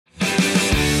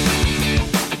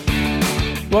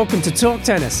Welcome to Talk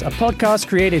Tennis, a podcast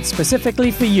created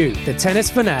specifically for you, the tennis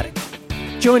fanatic.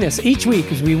 Join us each week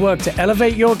as we work to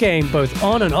elevate your game both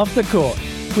on and off the court.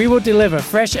 We will deliver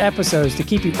fresh episodes to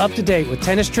keep you up to date with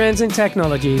tennis trends and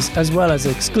technologies, as well as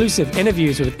exclusive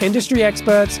interviews with industry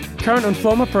experts, current and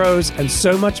former pros, and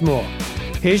so much more.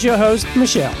 Here's your host,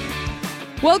 Michelle.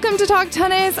 Welcome to Talk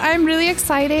Tennis. I'm really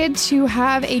excited to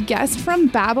have a guest from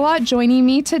Babolat joining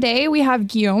me today. We have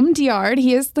Guillaume Diard.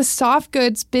 He is the soft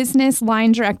goods business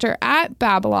line director at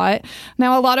Babolat.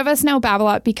 Now, a lot of us know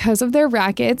Babolat because of their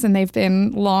rackets, and they've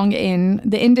been long in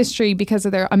the industry because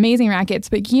of their amazing rackets.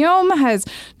 But Guillaume has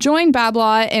joined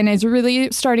Babolat and is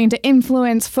really starting to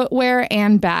influence footwear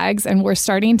and bags, and we're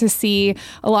starting to see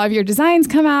a lot of your designs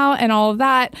come out and all of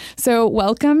that. So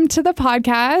welcome to the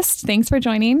podcast. Thanks for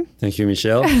joining. Thank you,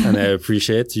 Michelle. And I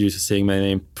appreciate you saying my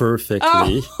name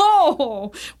perfectly.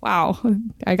 Oh, wow.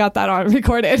 I got that on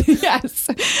recorded. Yes.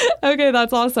 Okay,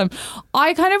 that's awesome.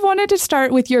 I kind of wanted to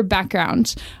start with your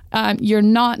background. You're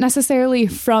not necessarily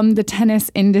from the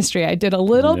tennis industry. I did a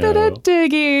little bit of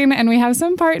digging, and we have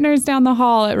some partners down the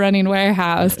hall at Running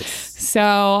Warehouse. Nice.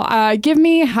 So give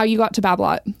me how you got to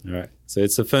Babolat. All right. So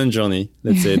it's a fun journey,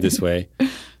 let's say it this way.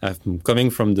 I'm coming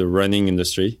from the running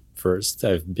industry. First,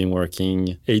 I've been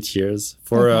working 8 years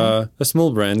for a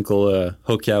small brand called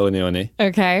Hoka One One.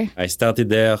 Okay. I started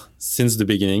there since the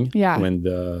beginning when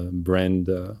the brand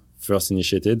first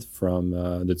initiated from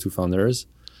the two founders.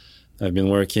 I've been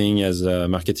working as a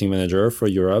marketing manager for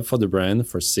Europe for the brand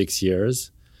for 6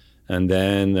 years. And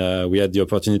then we had the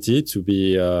opportunity to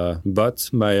be bought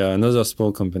by another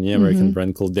small company, American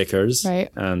brand called Deckers. Right.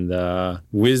 And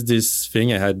with this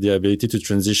thing, I had the ability to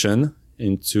transition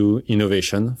into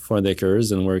innovation for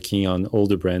Deckers and working on all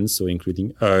the brands, so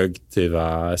including UGG,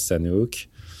 Teva, Sanuk.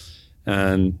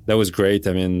 And that was great.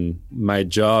 I mean, my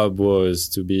job was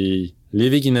to be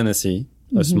living in Annecy,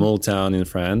 a small town in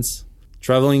France,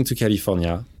 traveling to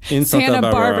California, in Santa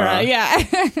Barbara. Yeah.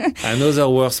 Another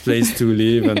worse place to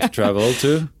live and to travel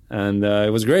to. And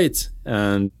it was great.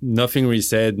 And nothing really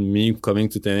said me coming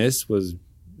to tennis was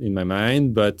in my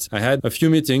mind, but I had a few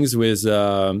meetings with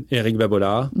Eric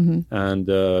Babolat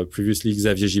and previously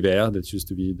Xavier Gibert, that used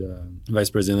to be the vice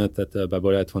president at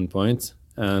Babolat at one point.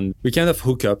 And we kind of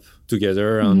hook up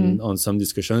together on some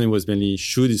discussion. It was mainly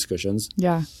shoe discussions.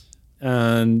 Yeah.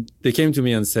 And they came to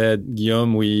me and said,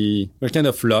 Guillaume, we're kind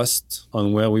of lost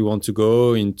on where we want to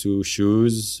go into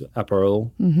shoes,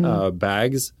 apparel,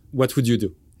 bags. What would you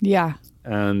do? Yeah.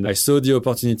 And I saw the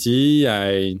opportunity.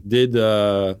 I did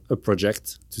a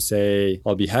project to say,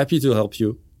 I'll be happy to help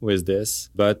you with this,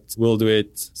 but we'll do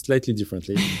it slightly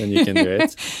differently than you can do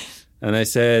it. And I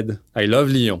said, I love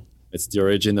Lyon. It's the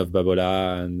origin of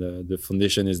Babolat and the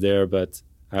foundation is there, but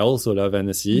I also love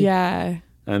Annecy. Yeah.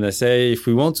 And I say, if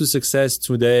we want to success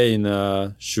today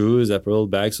in shoes, apparel,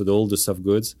 bags, so all the soft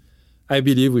goods, I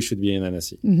believe we should be in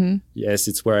Annecy. Yes,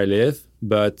 it's where I live,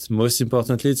 but most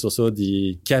importantly, it's also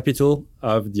the capital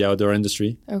of the outdoor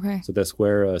industry. Okay. So that's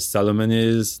where Salomon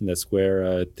is. That's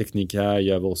where Technica.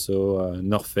 You have also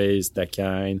North Face,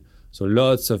 Dakine. So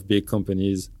lots of big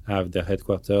companies have their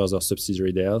headquarters or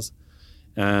subsidiary there.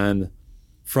 And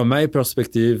from my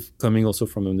perspective, coming also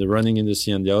from the running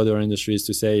industry and the outdoor industry, is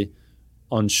to say,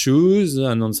 on shoes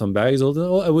and on some bags,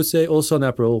 although I would say also on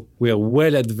apparel, we are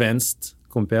well advanced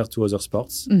compared to other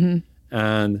sports.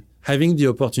 And having the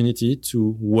opportunity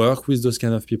to work with those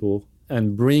kind of people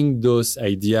and bring those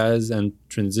ideas and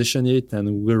transition it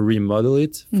and we'll remodel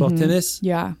it for tennis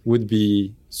would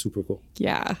be super cool.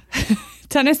 Yeah.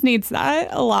 Tennis needs that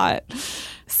a lot.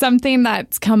 Something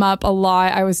that's come up a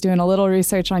lot, I was doing a little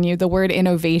research on you, the word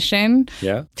innovation.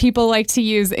 Yeah. People like to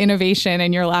use innovation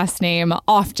in your last name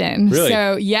often. Really?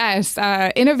 So yes,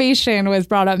 innovation was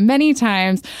brought up many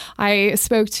times. I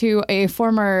spoke to a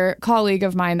former colleague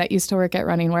of mine that used to work at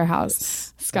Running Warehouse.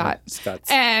 Scott.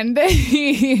 And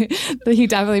he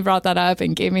definitely brought that up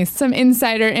and gave me some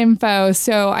insider info.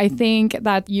 So I think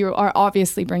that you are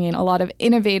obviously bringing a lot of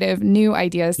innovative new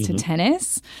ideas to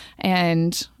tennis,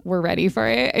 and we're ready for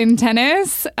it in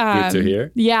tennis. Good to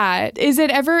hear. Yeah. Is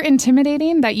it ever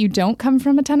intimidating that you don't come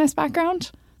from a tennis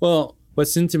background? Well,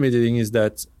 what's intimidating is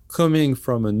that coming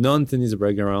from a non-tennis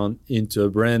background into a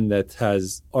brand that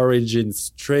has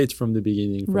origins straight from the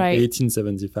beginning, from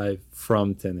 1875,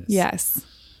 from tennis. Yes.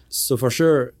 So for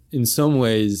sure, in some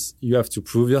ways, you have to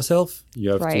prove yourself.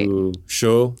 You have to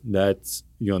show that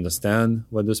you understand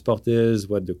what the sport is,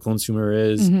 what the consumer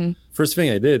is. First thing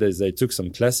I did is I took some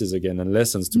classes again and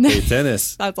lessons to play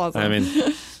tennis. That's awesome. I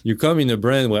mean, you come in a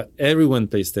brand where everyone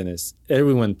plays tennis.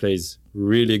 Everyone plays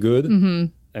really good.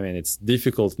 I mean, it's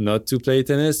difficult not to play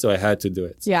tennis, so I had to do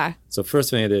it. Yeah. So first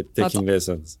thing I did, taking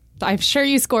lessons. I'm sure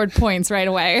you scored points right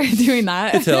away doing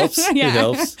that. It helps. Yeah. It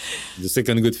helps. The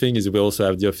second good thing is we also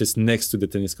have the office next to the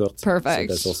tennis court. Perfect.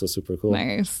 So that's also super cool.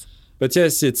 Nice. But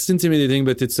yes, it's intimidating,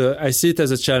 but I see it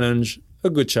as a challenge, a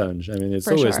good challenge. I mean, it's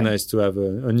For always sure. nice to have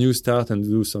a new start and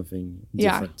do something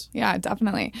different. Yeah,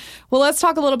 definitely. Well, let's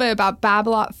talk a little bit about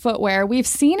Babolat footwear. We've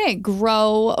seen it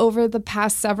grow over the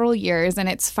past several years, and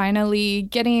it's finally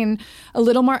getting a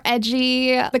little more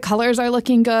edgy. The colors are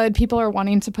looking good. People are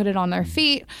wanting to put it on their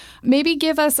feet. Maybe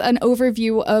give us an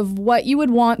overview of what you would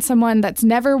want someone that's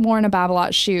never worn a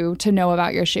Babolat shoe to know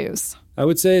about your shoes. I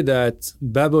would say that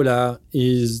Babolat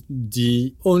is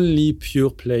the only pure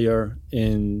player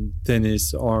in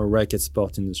tennis or racket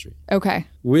sport industry. Okay.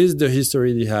 With the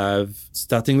history they have,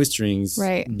 starting with strings,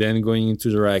 Right. then going into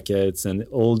the rackets and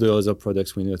all the other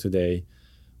products we know today,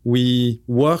 we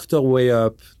worked our way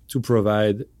up to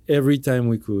provide every time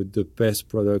we could the best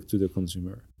product to the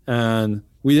consumer. And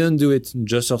we didn't do it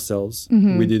just ourselves.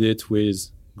 We did it with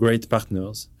great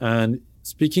partners. And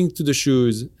speaking to the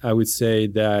shoes, I would say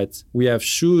that we have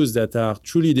shoes that are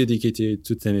truly dedicated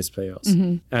to tennis players.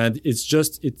 And it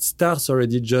starts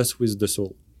already just with the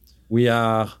sole. We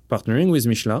are partnering with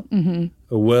Michelin,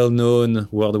 a well-known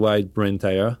worldwide brand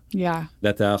tire Yeah.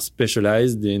 that are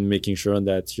specialized in making sure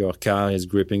that your car is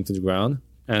gripping to the ground.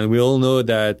 And we all know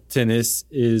that tennis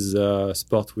is a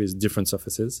sport with different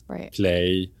surfaces. Right.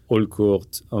 Clay, all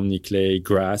court, omni clay,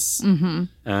 grass.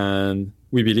 And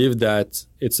we believe that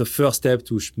it's a first step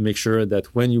to make sure that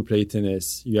when you play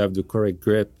tennis, you have the correct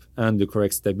grip and the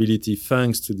correct stability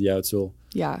thanks to the outsole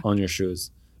Yeah. on your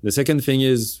shoes. The second thing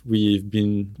is we've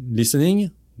been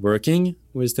listening, working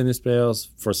with tennis players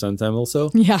for some time also.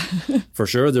 Yeah. For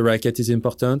sure, the racket is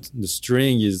important. The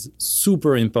string is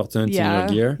super important in your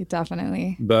gear.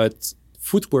 Definitely. But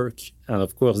footwork and,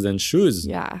 of course, then shoes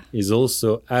Yeah. is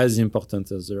also as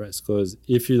important as the rest. Because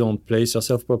if you don't place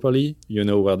yourself properly, you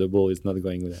know where the ball is not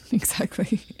going there.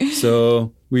 Exactly.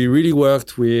 So we really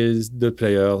worked with the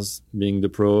players, being the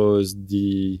pros,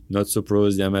 the not so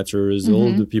pros, the amateurs,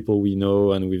 all the people we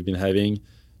know and we've been having,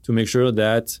 to make sure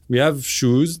that we have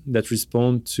shoes that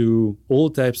respond to all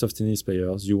types of tennis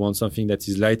players. You want something that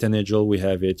is light and agile, we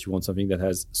have it. You want something that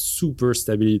has super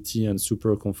stability and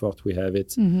super comfort, we have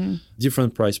it.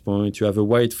 Different price point. You have a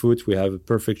wide foot, we have a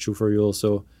perfect shoe for you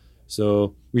also.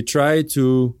 So we try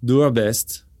to do our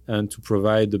best and to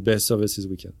provide the best services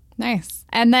we can. Nice.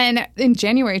 And then in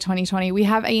January 2020, we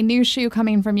have a new shoe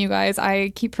coming from you guys. I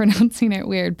keep pronouncing it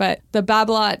weird, but the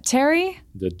Babolat Terry,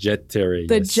 The Jet Terry.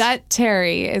 the yes. Jet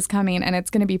Terry is coming, and it's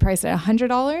going to be priced at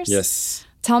 $100. Yes.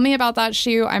 Tell me about that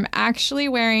shoe. I'm actually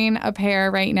wearing a pair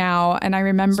right now, and I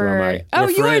remember. So am I. Oh, We're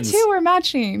you friends. are too. We're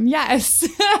matching. Yes,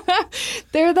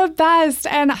 they're the best.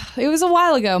 And it was a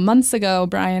while ago, months ago.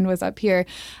 Brian was up here,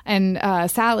 and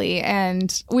Sally,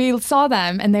 and we saw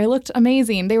them, and they looked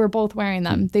amazing. They were both wearing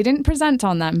them. They didn't present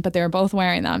on them, but they were both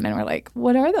wearing them, and we're like,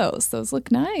 "What are those? Those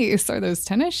look nice. Are those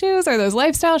tennis shoes? Are those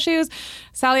lifestyle shoes?"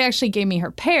 Sally actually gave me her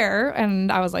pair,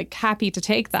 and I was like happy to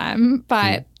take them,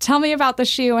 but. Tell me about the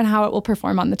shoe and how it will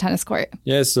perform on the tennis court.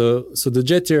 Yeah, so the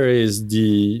Jet Terry is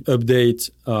the update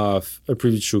of a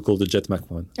previous shoe called the Jet Mach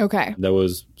 1. Okay. That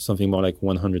was something more like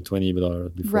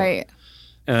 $120 before. Right.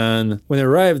 And when I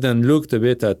arrived and looked a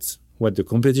bit at what the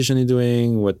competition is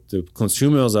doing, what the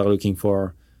consumers are looking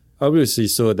for, obviously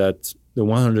saw that the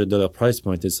 $100 price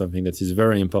point is something that is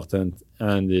very important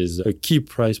and is a key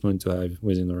price point to have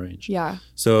within the range. Yeah.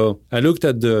 So I looked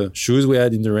at the shoes we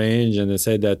had in the range and I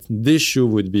said that this shoe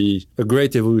would be a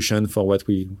great evolution for what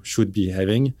we should be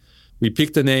having. We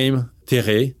picked a name,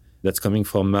 Terre, that's coming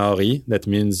from Maori. That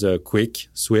means quick,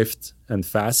 swift, and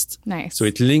fast. Nice. So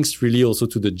it links really also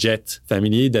to the Jet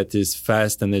family that is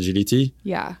fast and agility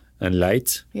Yeah. and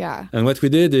light. Yeah. And what we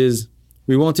did is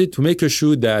we wanted to make a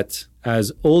shoe that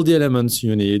has all the elements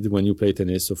you need when you play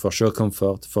tennis. So for sure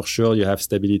comfort, for sure you have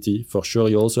stability, for sure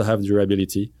you also have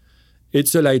durability.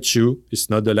 It's a light shoe. It's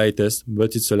not the lightest,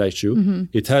 but it's a light shoe.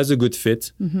 It has a good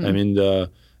fit. I mean,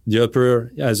 the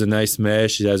upper has a nice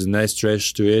mesh. It has a nice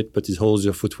stretch to it, but it holds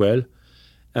your foot well.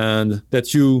 And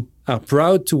that you are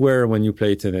proud to wear when you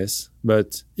play tennis.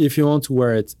 But if you want to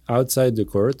wear it outside the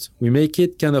court, we make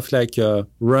it kind of like a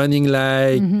running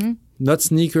like, not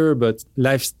sneaker, but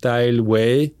lifestyle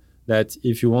way that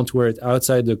if you want to wear it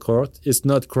outside the court, it's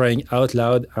not crying out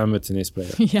loud, I'm a tennis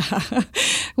player. Yeah.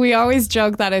 We always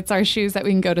joke that it's our shoes that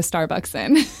we can go to Starbucks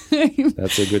in.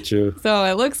 That's a good shoe. So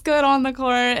it looks good on the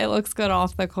court. It looks good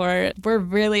off the court. We're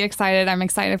really excited. I'm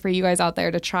excited for you guys out there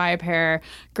to try a pair.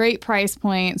 Great price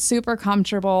point, super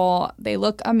comfortable. They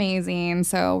look amazing.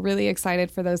 So really excited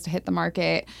for those to hit the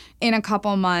market in a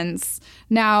couple months.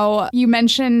 Now, you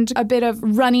mentioned a bit of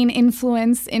running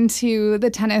influence into the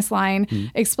tennis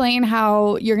line. Explain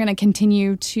how you're going to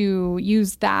continue to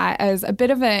use that as a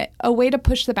bit of a way to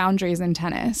push the boundaries in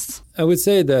tennis. I would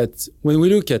say that when we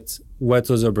look at what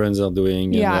other brands are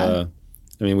doing, Yeah.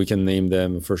 and, we can name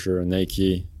them for sure.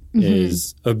 Nike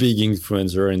is a big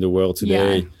influencer in the world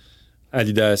today. Yeah.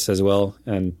 Adidas as well,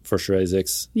 and for sure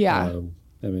ASICS. Yeah.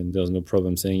 There's no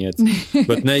problem saying it.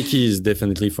 But Nike is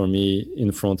definitely, for me,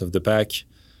 in front of the pack.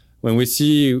 When we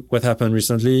see what happened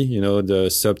recently, the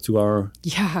sub 2-hour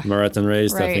marathon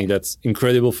race, I think that's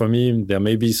incredible for me. There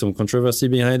may be some controversy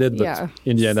behind it, but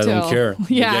in the end, I don't care.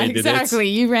 Yeah, exactly.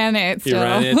 You ran it. He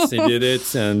ran it, he did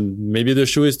it, and maybe the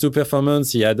shoe is too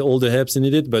performance. He had all the helps he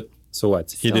needed, but so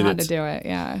what? He did it. To do it,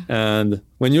 yeah. And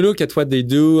when you look at what they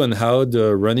do and how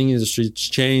the running industry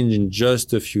changed in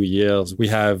just a few years, we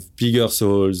have bigger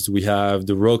soles, we have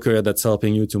the rocker that's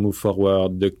helping you to move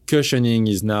forward. The cushioning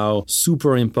is now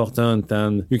super important,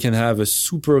 and you can have a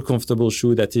super comfortable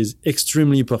shoe that is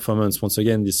extremely performance. Once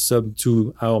again, this sub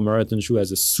 2-hour marathon shoe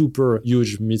has a super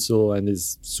huge midsole and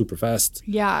is super fast.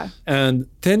 Yeah. And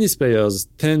tennis players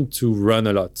tend to run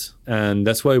a lot. And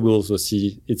that's why we also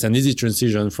see it's an easy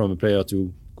transition from a player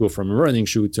to go from a running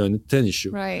shoe to a tennis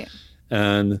shoe. Right.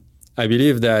 And I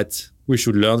believe that we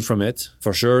should learn from it.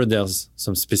 For sure, there's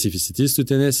some specificities to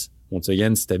tennis. Once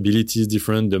again, stability is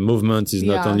different. The movement is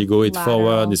not only go it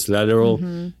forward, it's lateral.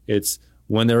 It's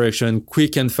one direction,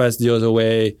 quick and fast the other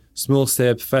way, small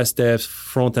step, fast steps,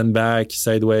 front and back,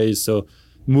 sideways. So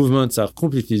movements are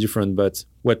completely different. But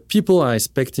what people are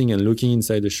expecting and looking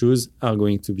inside the shoes are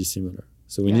going to be similar.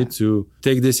 So we need to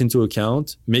take this into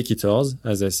account, make it ours,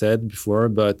 as I said before,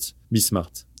 but be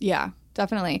smart. Yeah,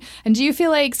 definitely. And do you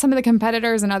feel like some of the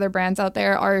competitors and other brands out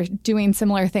there are doing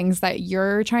similar things that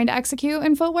you're trying to execute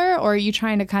in footwear? Or are you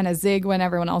trying to kind of zig when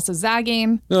everyone else is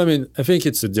zagging? No, I think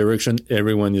it's a direction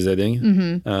everyone is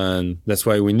heading. And that's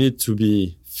why we need to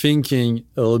be thinking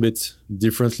a little bit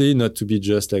differently, not to be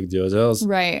just like the others.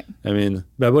 Right.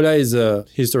 Babolat is a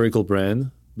historical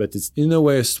brand, but it's in a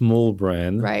way a small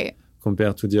brand. Right.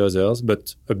 Compared to the others,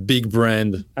 but a big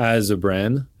brand as a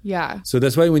brand. Yeah. So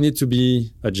that's why we need to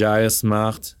be agile,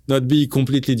 smart, not be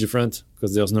completely different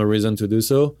because there's no reason to do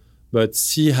so, but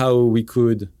see how we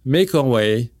could make our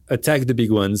way, attack the big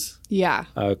ones. Yeah.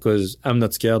 Because I'm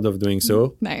not scared of doing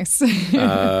so. Nice.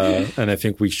 And I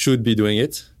think we should be doing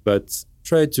it, but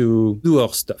try to do our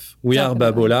stuff. We are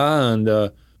Babolat,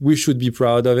 and we should be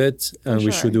proud of it, and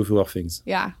we should do our things.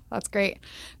 Yeah, that's great.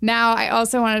 Now, I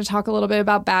also wanted to talk a little bit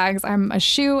about bags. I'm a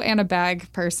shoe and a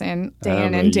bag person, day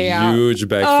in and day out. I'm a huge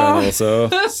bag fan also.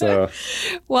 So.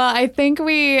 Well, I think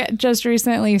we just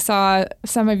recently saw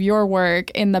some of your work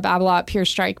in the Babolat Pure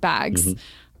Strike bags.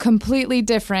 Completely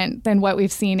different than what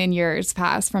we've seen in years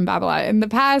past from Babolat. In the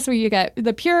past, where you get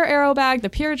the Pure Aero bag, the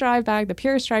Pure Drive bag, the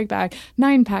Pure Strike bag,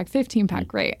 9-pack, 15-pack,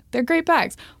 great. They're great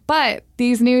bags. But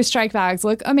these new Strike bags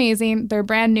look amazing. They're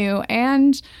brand new,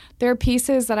 and they're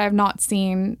pieces that I've not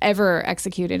seen ever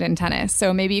executed in tennis.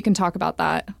 So maybe you can talk about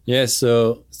that. Yeah,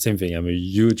 so same thing. I'm a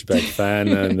huge bag fan,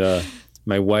 and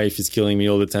my wife is killing me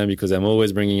all the time because I'm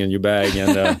always bringing a new bag.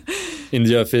 And in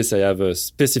the office, I have a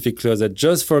specific closet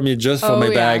just for me, just for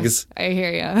my bags. I hear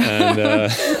you.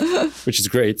 And, which is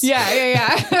great. Yeah.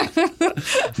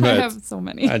 I have so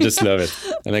many. I just love it.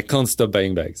 And I can't stop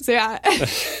buying bags. So yeah,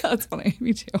 that's funny.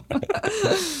 Me too.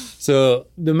 So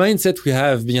the mindset we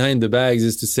have behind the bags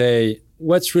is to say,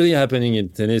 what's really happening in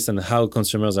tennis and how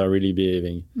consumers are really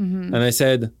behaving. And I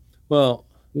said, well,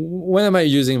 when am I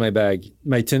using my bag,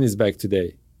 my tennis bag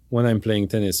today? When I'm playing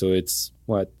tennis. So it's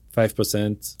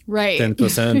 5%, right.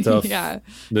 10% of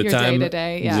the your time,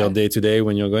 day-to-day, your day-to-day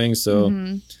when you're going. So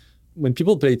when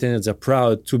people play tennis, they're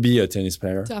proud to be a tennis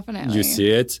player. Definitely. You see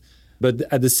it. But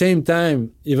at the same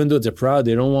time, even though they're proud,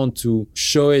 they don't want to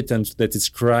show it and that it's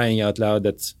crying out loud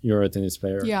that you're a tennis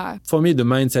player. Yeah. For me, the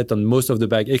mindset on most of the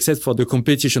bag, except for the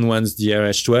competition ones, the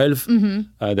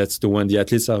RH12, that's the one the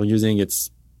athletes are using.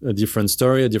 It's a different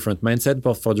story, a different mindset.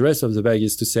 But for the rest of the bag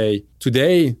is to say,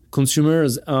 today,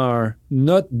 consumers are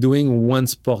not doing one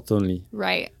sport only.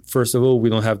 Right. First of all, we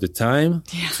don't have the time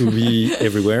to be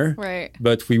everywhere. Right.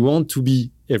 But we want to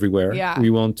be everywhere. Yeah. We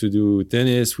want to do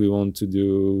tennis. We want to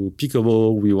do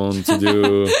pickleball. We want to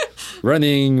do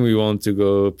running. We want to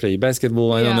go play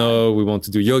basketball. I don't know. We want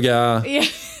to do yoga. Yeah.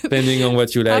 Depending on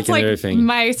what you like. That's and like everything.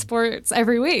 my sports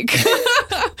every week.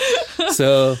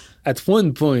 So at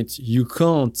one point, you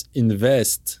can't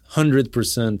invest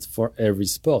 100% for every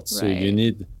sport. So Right. you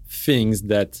need things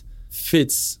that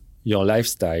fits your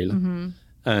lifestyle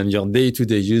and your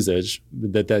day-to-day usage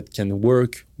that can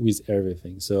work with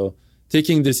everything. So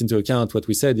taking this into account, what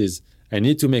we said is, I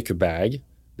need to make a bag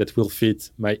that will fit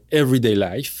my everyday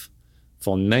life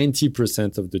for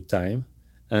 90% of the time,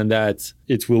 and that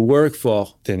it will work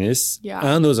for tennis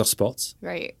and other sports.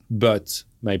 Right. But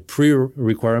my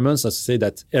pre-requirements are to say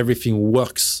that everything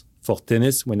works for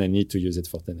tennis when I need to use it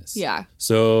for tennis. Yeah.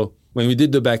 So when we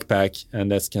did the backpack,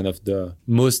 and that's kind of the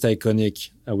most iconic,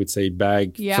 I would say,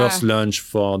 bag, first launch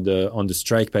on the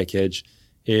Strike package,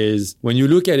 is when you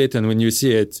look at it and when you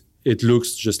see it, it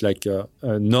looks just like a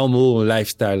normal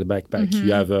lifestyle backpack.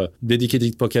 You have a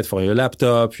dedicated pocket for your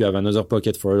laptop. You have another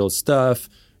pocket for your stuff.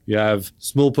 You have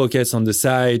small pockets on the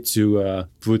side to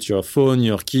put your phone,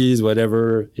 your keys,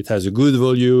 whatever. It has a good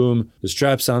volume. The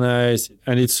straps are nice.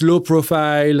 And it's low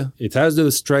profile. It has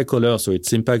the Strike color, so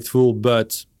it's impactful,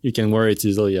 but you can wear it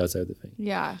easily outside the thing.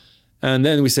 Yeah. And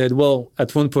then we said, well,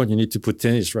 at one point you need to put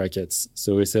tennis rackets.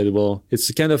 So we said, well,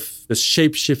 it's kind of a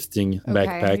shape-shifting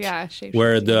backpack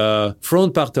where the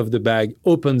front part of the bag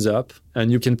opens up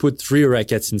and you can put 3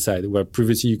 rackets inside, where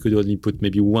previously you could only put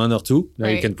maybe 1 or 2. Now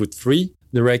you can put 3.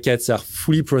 The rackets are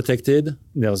fully protected.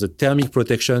 There's a thermic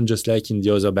protection just like in the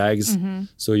other bags.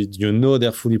 So you know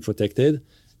they're fully protected.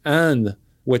 And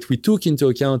what we took into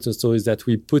account also is that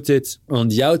we put it on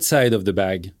the outside of the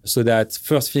bag so that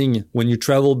first thing, when you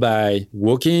travel by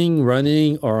walking,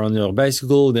 running, or on your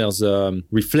bicycle, there's a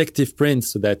reflective print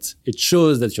so that it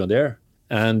shows that you're there.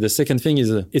 And the second thing is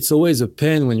it's always a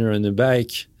pain when you're on a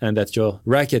bike and that your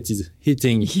racket is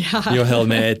hitting your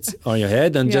helmet or your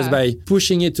head. And just by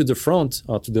pushing it to the front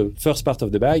or to the first part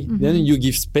of the bag, then you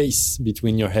give space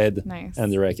between your head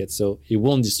and the racket. So it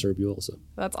won't disturb you also.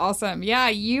 That's awesome. Yeah,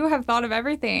 you have thought of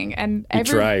everything. And we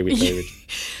try.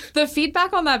 The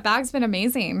feedback on that bag's been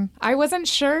amazing. I wasn't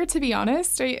sure, to be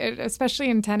honest, especially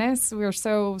in tennis. We're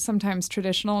so sometimes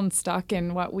traditional and stuck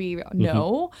in what we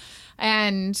know.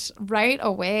 And right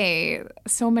away,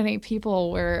 so many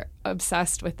people were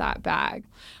obsessed with that bag.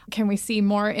 Can we see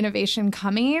more innovation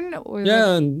coming?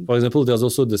 Yeah, and for example, there's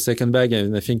also the second bag.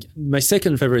 And I think my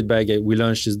second favorite bag we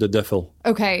launched is the Duffel.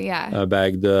 Okay, yeah.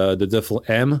 Bag, the Duffel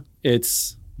M. It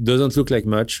doesn't look like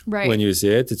much when you see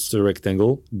it. It's a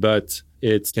rectangle, but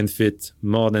it can fit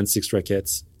more than 6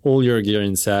 rackets, all your gear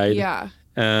inside. Yeah.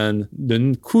 And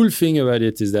the cool thing about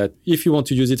it is that if you want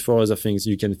to use it for other things,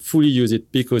 you can fully use it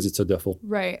because it's a duffel.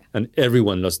 Right. And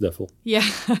everyone loves duffel. Yeah.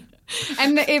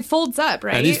 And it folds up,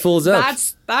 right? And it folds up.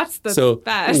 That's the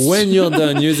best. So when you're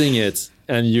done using it,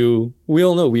 and we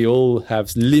all know we all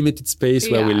have limited space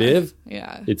where we live.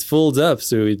 Yeah. It folds up,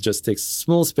 so it just takes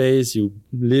small space. You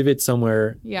leave it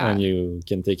somewhere, and you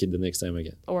can take it the next time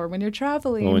again. Or when you're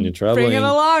traveling. Bring it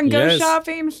along. Go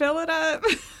shopping. Fill it up.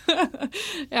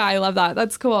 Yeah, I love that.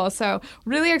 That's cool. So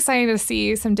really exciting to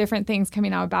see some different things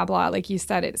coming out of Babolat. Like you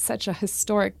said, it's such a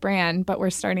historic brand, but we're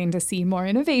starting to see more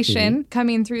innovation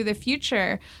coming through the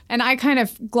future. And I kind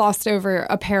of glossed over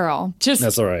apparel.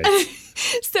 That's all right.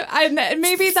 So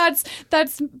maybe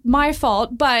that's my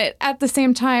fault, but at the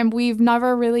same time, we've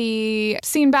never really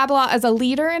seen Babolat as a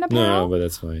leader in apparel. No, but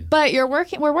that's fine. But we're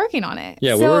working on it.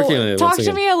 Yeah, we're working on it. Talk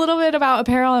to me a little bit about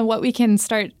apparel and what we can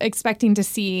start expecting to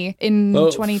see in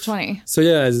 2020.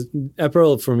 So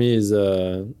apparel for me is,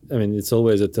 it's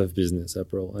always a tough business,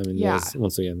 apparel.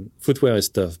 Once again, footwear is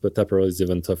tough, but apparel is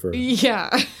even tougher.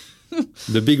 Yeah.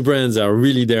 The big brands are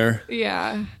really there.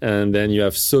 Yeah. And then you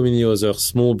have so many other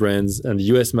small brands. And the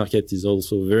US market is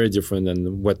also very different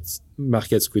than what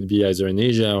markets could be either in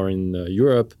Asia or in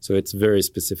Europe. So it's very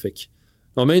specific.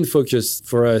 Our main focus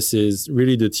for us is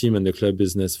really the team and the club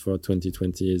business for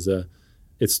 2020.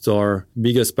 It's our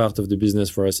biggest part of the business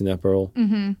for us in apparel.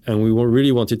 And we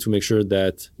really wanted to make sure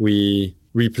that we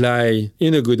reply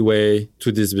in a good way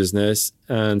to this business.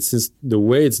 And since the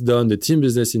way it's done, the team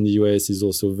business in the US is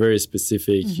also very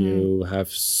specific. You have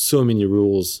so many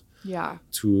rules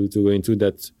to go into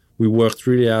that. We worked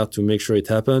really hard to make sure it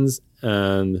happens.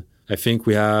 And I think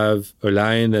we have a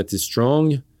line that is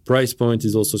strong. Price point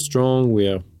is also strong. We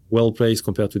are well placed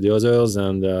compared to the others,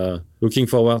 and looking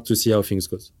forward to see how things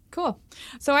goes. Cool.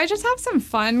 So I just have some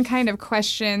fun kind of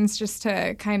questions just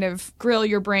to kind of grill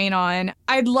your brain on.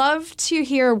 I'd love to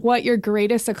hear what your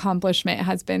greatest accomplishment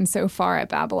has been so far at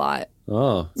Babolat.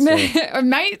 Oh, It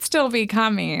might still be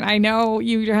coming. I know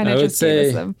you kind I of would just gave us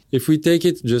say some. if we take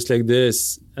it just like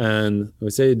this, and I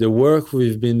would say the work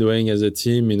we've been doing as a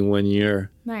team in 1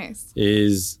 year Nice.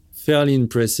 is fairly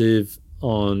impressive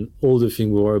on all the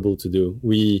things we were able to do.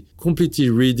 We completely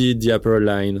redid the apparel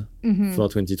line for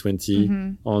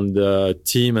 2020 on the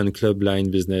team and club line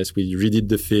business. We redid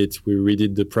the fit, we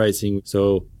redid the pricing.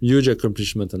 So huge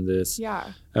accomplishment on this.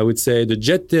 Yeah. I would say the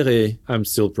Jet Terre, I'm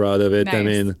still proud of it. I Nice.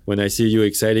 mean, when I see you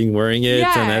exciting wearing it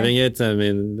Yeah. and having it, I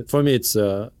mean, for me, it's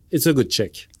a good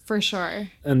check. For sure.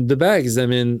 And the bags, I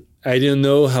mean, I didn't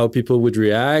know how people would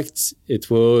react. It's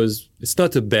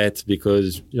not a bet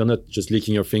because you're not just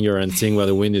licking your finger and seeing where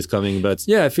the wind is coming. But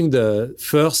yeah, I think the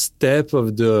first step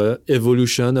of the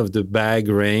evolution of the bag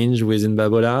range within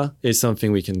Babolat is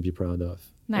something we can be proud of.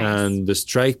 Nice. And the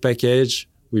Strike package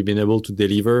we've been able to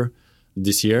deliver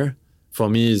this year, for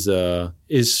me,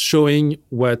 is showing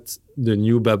what the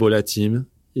new Babolat team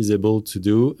is able to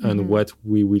do and what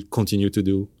we will continue to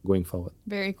do going forward.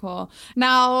 Very cool.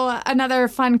 Now, another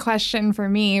fun question for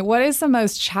me. What is the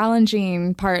most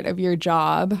challenging part of your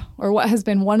job, or what has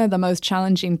been one of the most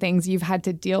challenging things you've had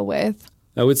to deal with?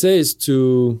 I would say is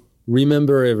to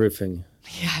remember everything.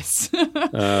 Yes.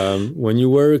 When you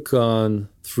work on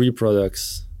 3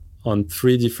 products, on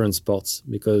 3 different sports,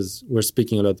 because we're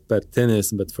speaking a lot about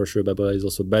tennis, but for sure Babolat is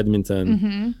also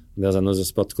badminton. There's another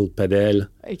sport called padel,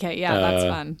 Okay, yeah, that's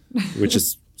fun. which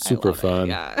is super love it, fun.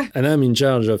 yeah. And I'm in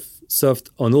charge of soft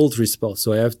on all 3 sports.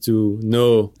 So I have to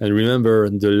know and remember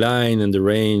the line and the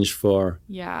range for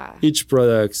Yeah. each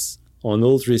products on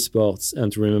all 3 sports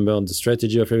and to remember the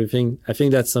strategy of everything. I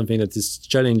think that's something that is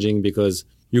challenging because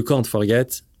you can't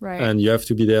forget. Right. And you have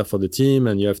to be there for the team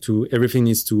and everything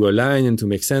needs to align and to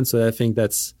make sense. So I think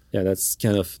that's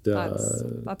kind of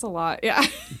the That's a lot. Yeah.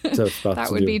 tough part That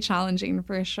to would do. be challenging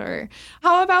for sure.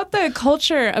 How about the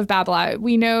culture of Babolat?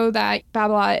 We know that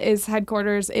Babolat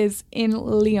headquarters is in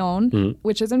Lyon,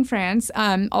 which is in France.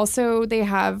 Also, they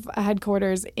have a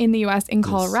headquarters in the U.S. in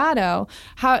Colorado.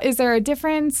 How is there a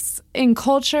difference in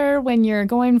culture when you're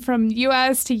going from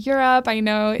U.S. to Europe? I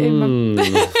know.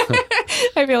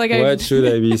 I feel like What should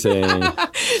I be saying?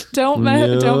 don't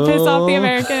piss off the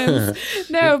Americans.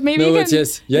 No, maybe you But can.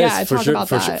 yes, for talk sure, about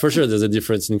for that. sure, for sure. There's a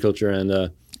difference in culture,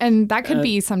 and And that could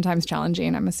be sometimes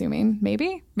challenging, I'm assuming.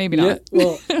 Maybe not. yeah,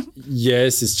 well,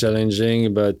 yes, it's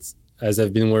challenging. But as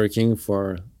I've been working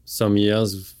for some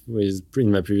years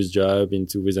in my previous job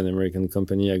with an American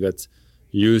company, I got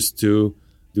used to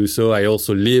do so. I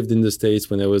also lived in the States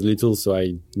when I was little, so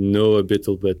I know a bit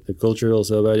about the culture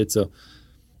also about it. So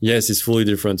yes, it's fully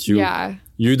different.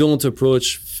 You don't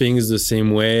approach things the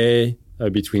same way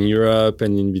between Europe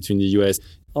and in between the US.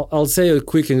 I'll say a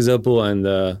quick example, and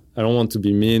I don't want to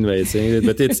be mean by saying it,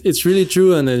 but it's really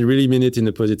true, and I really mean it in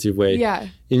a positive way. Yeah.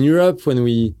 In Europe, when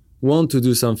we want to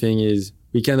do something, is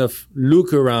we kind of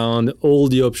look around all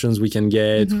the options we can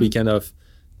get. We kind of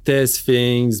test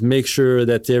things, make sure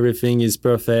that everything is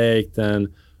perfect, and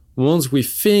once we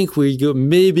think we go,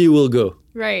 maybe we'll go.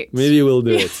 Right. Maybe we'll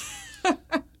do it.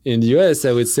 In the US,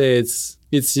 I would say it's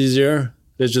easier.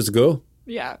 Let's just go.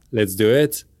 Yeah. Let's do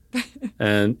it.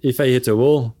 And if I hit a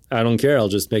wall, I don't care. I'll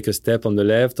just make a step on the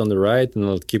left, on the right, and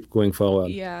I'll keep going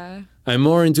forward. Yeah. I'm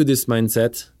more into this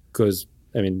mindset because,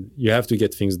 I mean, you have to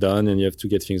get things done and you have to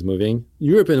get things moving.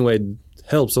 European way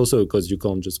helps also because you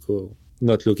can't just go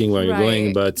not looking where you're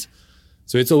going. But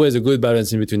so it's always a good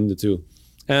balance in between the two.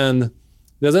 And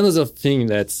there's another thing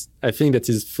that I think that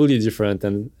is fully different,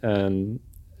 and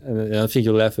I think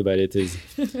you'll laugh about it, is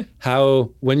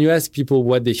how when you ask people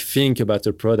what they think about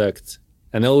a product,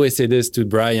 and I always say this to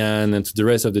Brian and to the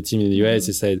rest of the team in the US,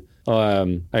 he said,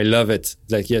 I love it.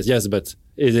 Like, yes, but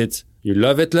is it you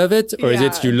love it, or is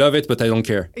it you love it, but I don't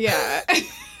care? Yeah.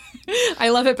 I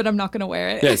love it, but I'm not going to wear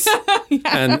it. Yes.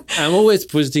 And I'm always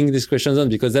putting these questions on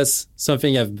because that's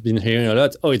something I've been hearing a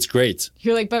lot. Oh, it's great.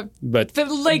 You're like, but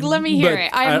like, let me hear but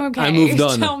it. I'm okay. I moved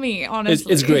on. Tell me,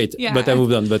 honestly. It's great, but I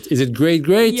moved on. But is it great?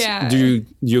 Yeah. Do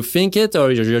you think it,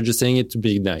 or you're just saying it to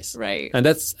be nice? Right. And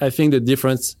that's, I think, the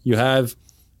difference you have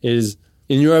is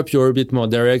in Europe, you're a bit more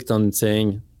direct on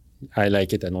saying, I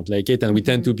like it, I don't like it. And we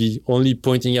tend to be only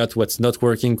pointing out what's not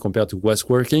working compared to what's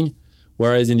working.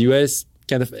 Whereas in the US,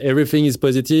 kind of everything is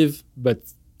positive, but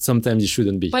sometimes it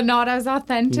shouldn't be. But not as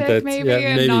authentic, But, maybe, yeah,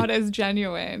 and maybe. not as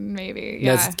genuine, maybe.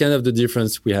 Yeah. That's kind of the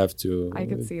difference we have to I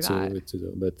could see that. to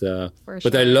do. But For I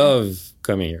sure. love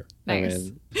coming here.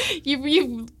 Nice.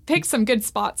 You've picked some good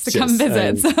spots to come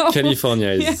visit. So. California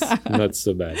is not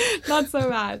so bad. Not so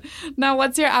bad. Now,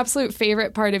 what's your absolute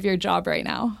favorite part of your job right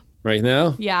now? Right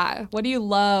now? Yeah. What do you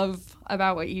love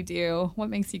about what you do? What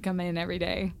makes you come in every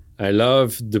day? I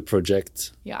love the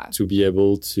project. Yeah. To be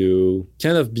able to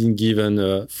kind of be given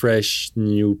a fresh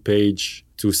new page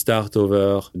to start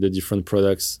over the different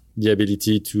products, the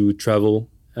ability to travel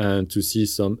and to see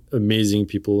some amazing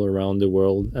people around the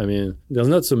world. I mean, there's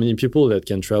not so many people that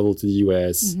can travel to the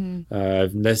US.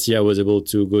 Last year, I was able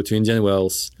to go to Indian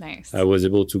Wells. Nice. I was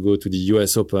able to go to the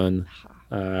US Open.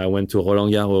 I went to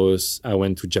Roland Garros. I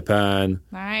went to Japan.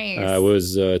 Nice. I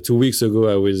was 2 weeks ago,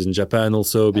 I was in Japan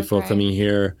also before coming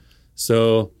here.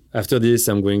 So after this,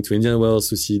 I'm going to Indian Wells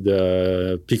to see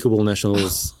the Pickleball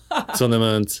Nationals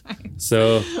tournament. Nice.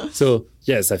 So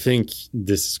yes, I think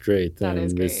this is great. That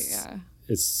is great, yeah.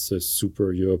 It's a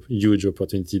super huge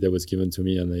opportunity that was given to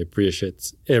me, and I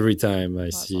appreciate every time I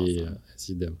see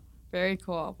them. Very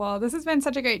cool. Well, this has been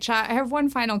such a great chat. I have one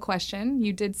final question.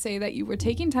 You did say that you were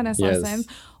taking tennis lessons.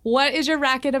 What is your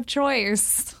racket of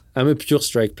choice? I'm a pure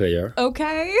strike player.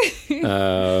 Okay.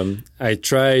 I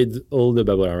tried all the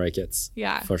Babolat rackets.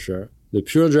 Yeah. For sure. The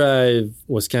pure drive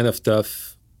was kind of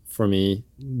tough for me.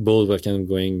 Both were kind of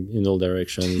going in all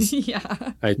directions.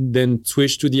 Yeah. I then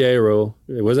switched to the Aero.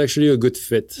 It was actually a good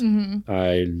fit.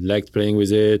 I liked playing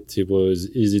with it. It was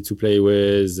easy to play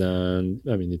with, and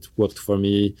I mean, it worked for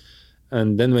me.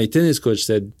 And then my tennis coach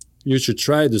said, you should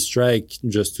try the strike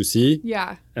just to see.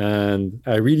 Yeah. And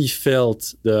I really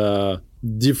felt the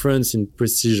difference in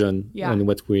precision and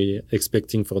what we're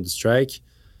expecting for the strike.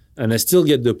 And I still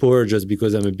get the power just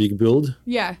because I'm a big build.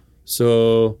 Yeah.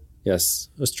 So yes,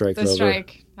 a strike lover. The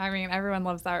strike. I mean, everyone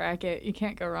loves that racket. You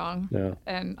can't go wrong. No.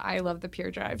 And I love the pure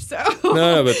drive. So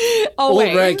no, but all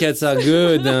rackets are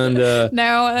good. And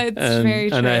no, it's very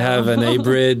true. And I have an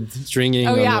hybrid stringing.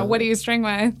 Oh yeah, what do you string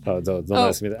with? Oh, don't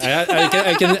ask me that.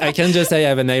 I can just say I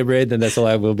have an hybrid, and that's all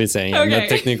I will be saying. Okay. I'm not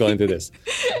technical into this.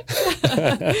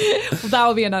 That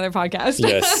will be another podcast.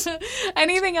 Yes.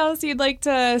 Anything else you'd like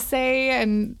to say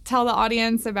and tell the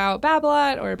audience about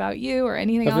Babolat or about you or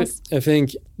anything else? I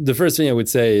think the first thing I would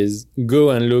say is go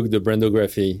and look the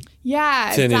brandography.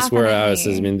 Yeah, Tennis Warehouse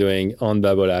has been doing on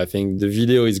Babolat. I think the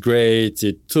video is great.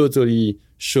 It totally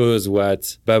shows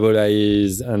what Babolat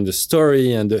is and the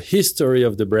story and the history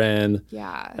of the brand.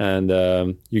 Yeah.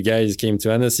 And you guys came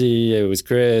to Annecy with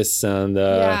Chris, and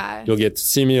you'll get to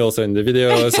see me also in the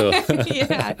video. So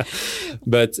yeah.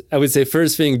 But I would say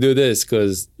first thing, do this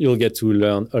because you'll get to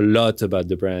learn a lot about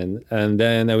the brand. And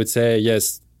then I would say,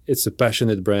 yes, it's a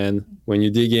passionate brand. When you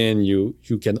dig in, you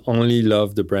can only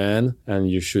love the brand, and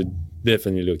you should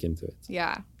definitely look into it.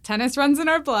 Yeah. Tennis runs in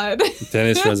our blood.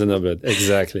 Tennis runs in our blood.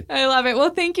 Exactly. I love it. Well,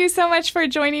 thank you so much for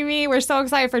joining me. We're so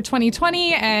excited for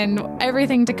 2020 and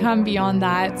everything to come beyond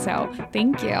that. So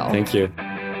thank you. Thank you.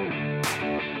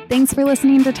 Thanks for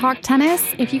listening to Talk Tennis.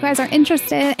 If you guys are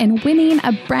interested in winning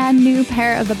a brand new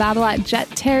pair of the Babolat Jet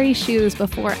Terry shoes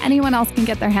before anyone else can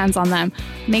get their hands on them,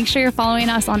 make sure you're following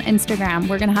us on Instagram.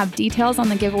 We're going to have details on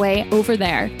the giveaway over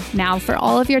there. Now, for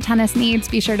all of your tennis needs,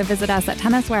 be sure to visit us at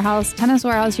Tennis Warehouse, Tennis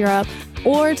Warehouse Europe,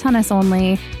 or Tennis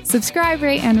Only. Subscribe,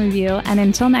 rate, and review. And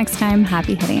until next time,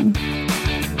 happy hitting.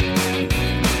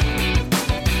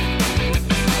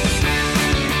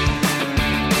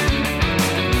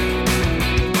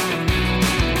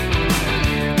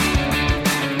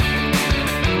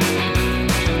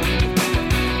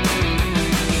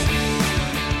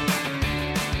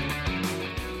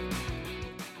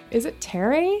 Is it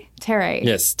Terry? Terry.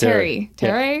 Yes, Terry.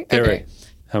 Terry? Yeah, Terry. Okay.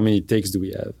 How many takes do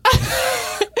we have?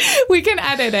 We can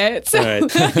edit it. So, All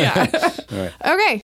right. yeah. All right. Okay.